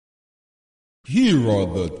Here are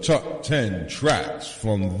the top 10 tracks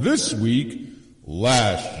from this week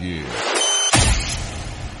last year.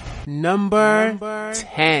 Number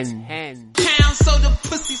 10. Pound so the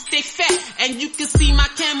pussy stay fat, and you can see my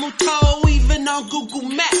camel toe even on Google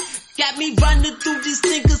Maps. Got me running through these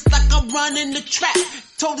niggas like I'm running the track.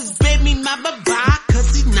 Told his baby mama bye,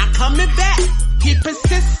 cause he's not coming back. He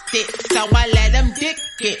persisted, so I let him dick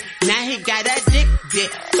it. Now he got addicted,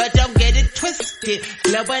 but don't get it twisted.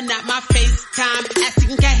 Blowing up my FaceTime,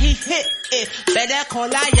 asking can he hit it. Better call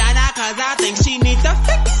Ayana, cause I think she needs to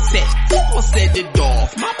fix it. Who said the door?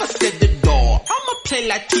 Mama said the door. I'ma play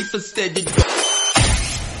like Tifa said the door.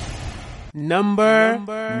 Number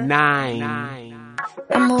 9.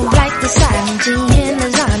 I move like the silent G in the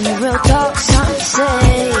lasagna, real talk, something to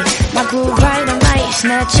say. My groove right, I might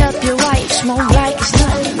snatch up your wife, smoke like it's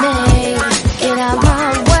nothing to me. Get out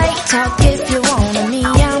my way, talk if you wanna me,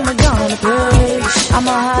 I'm gonna push. I'm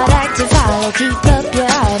a hard act to follow, keep up your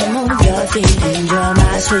heart and move your feet, enjoy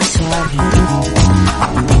my sweet suave.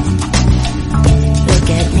 Look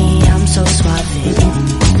at me, I'm so suave.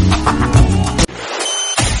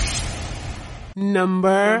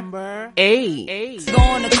 Number 8. Go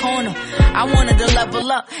on the corner, I wanted to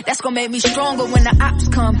level up. That's gonna make me stronger when the ops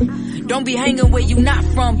come. Don't be hanging where you not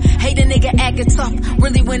from. Hate a nigga acting tough,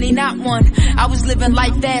 really when he not one. I was living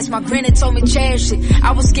life fast, my granny told me cherish it.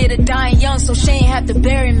 I was scared of dying young, so she ain't have to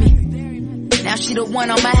bury me. Now she the one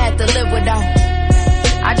I'ma have to live without.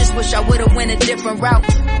 I just wish I would've went a different route,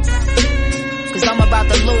 cause I'm about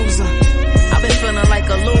to lose her. I've been feeling like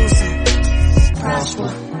a loser.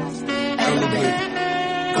 Prosper, elevate,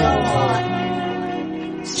 go hard,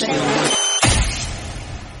 stay hard.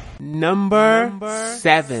 Number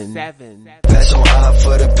 7. Pass on high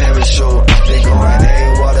for the parachute. They going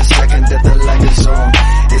AWOL the second that the light is on.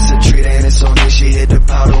 It's a treat and it's on me, she hit the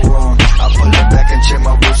powder room. I pull it back and check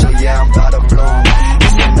my roots, so yeah, I'm about to bloom.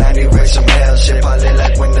 It's the 90 race, some hell shit, probably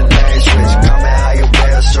like when the lane switch. Coming how you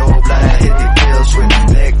wear, so blind, I hit the kill switch.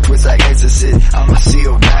 Leg twist like exorcist, I'ma see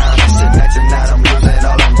you down. It's tonight, I'm losing,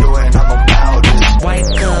 all I'm doing, I'm about this. White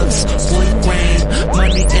gloves, blue rain,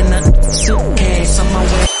 money in a suitcase on my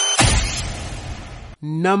way.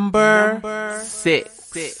 Number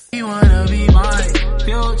 6. You wanna be my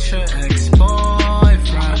future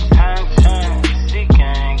ex-boyfriend. She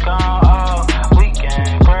can't go out, we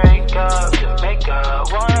can break up, make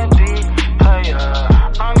up, wanna be player.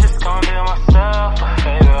 I'm just gonna do myself a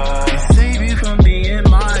favor. Save you from being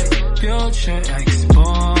my future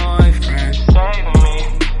ex-boyfriend. Save me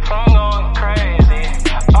from going crazy.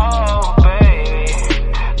 Oh baby,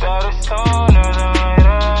 better sooner than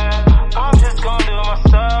later. I'm just gonna do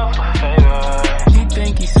myself a favor. He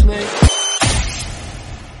think he's slick.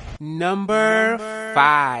 Number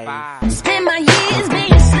 5. Spend my years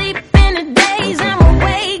being asleep in the days. I'm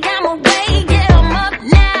awake, yeah, I'm up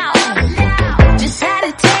now. Just had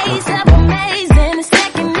a taste of amazing. The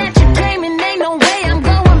second that you came in, ain't no way I'm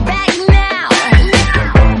going back now.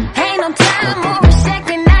 Ain't no time or a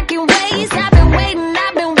second I can waste. I've been waiting,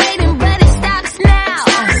 but it stops now.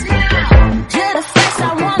 You're the first I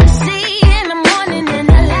wanna see in the morning, and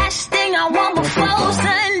the last thing I want before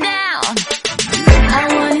sundown. I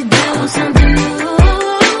wanna do something new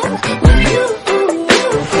with you.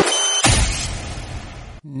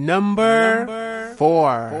 Number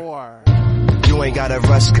 4. You ain't gotta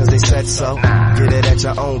rush cause they said so. Get it at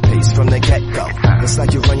your own pace from the get-go. It's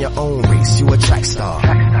like you run your own race, you a track star.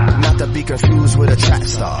 Not to be confused with a trap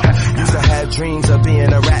star. Used to have dreams of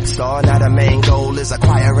being a rap star. Now the main goal is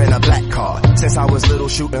acquiring a black card. Since I was little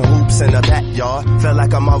shooting hoops in the backyard. Felt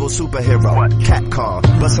like a Marvel superhero, Capcom.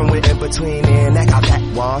 But somewhere in between there and that got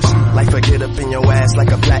backwash. Life will get up in your ass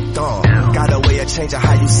like a black dawn. Got a way of changing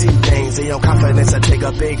how you see things. And your confidence will take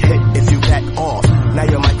a big hit if you back off. Now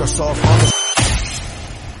your Microsoft Office.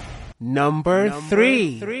 Number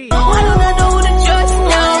 3. I don't know who to trust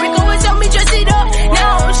now. Rico would tell me dress it up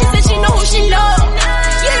now. She said she know who she love.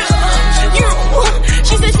 Yeah.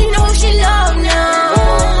 She said she know who she love now.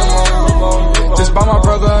 Just bought my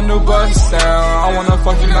brother a new bus now. I wanna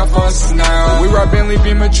fuck you, not fuss now. We ride Bentley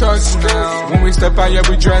Beamer trucks now. When we step out, yeah,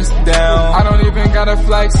 we dress down. I don't even gotta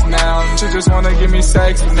flex now. She just wanna give me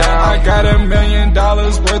sex now. I got $1 million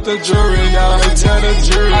worth of jewelry. Gotta tell the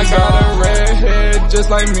jury. I got a redhead just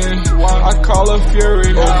like me. I call her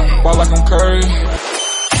Fury. Ball like I'm Curry.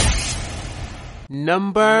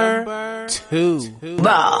 Number 2.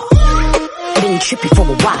 Bro, been trippy for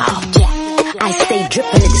a while. I stay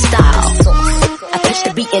dripping in the style. I push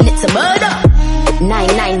the beat and it's a murder.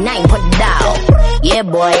 999 put it down. Yeah,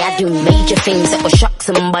 boy, I do major things that will shock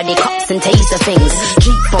somebody, cops and taser things.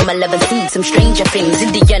 Jeep from 11 see some stranger things.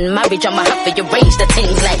 Indian marriage, I'ma have to arrange the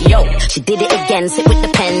things like, yo, she did it again, sit with the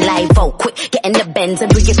pen like, vote quick, get in the Benz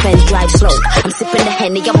and bring your friends, drive slow. I'm sipping the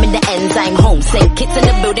Henny, I'm in the ends, I'm home. Same kids in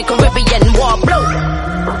the building, Caribbean war blow.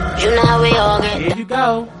 You know how we all get. Here you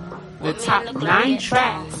go. The top 9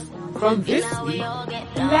 tracks from this week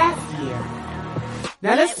last year.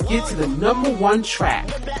 Now let's get to the number 1 track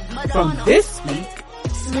from this week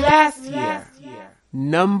last year.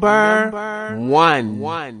 Number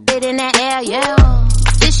 1. It in the air, yeah.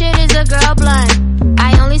 This shit is a girl blunt.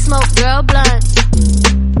 I only smoke girl blunt.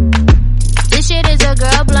 This shit is a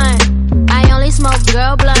girl blunt. I only smoke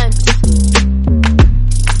girl blunt.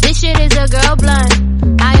 This shit is a girl blunt.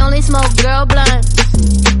 I only smoke girl blunt.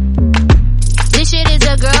 This shit is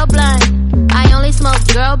a girl blunt. I only smoke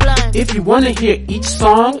girl blunt. If you want to hear each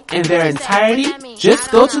song in their entirety,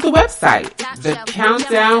 just go to the website, The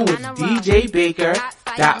Countdown with DJ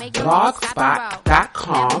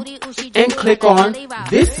Baker.blogspot.com, and click on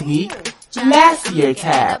This Week, Last Year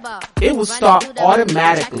tab. It will start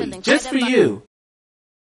automatically, just for you.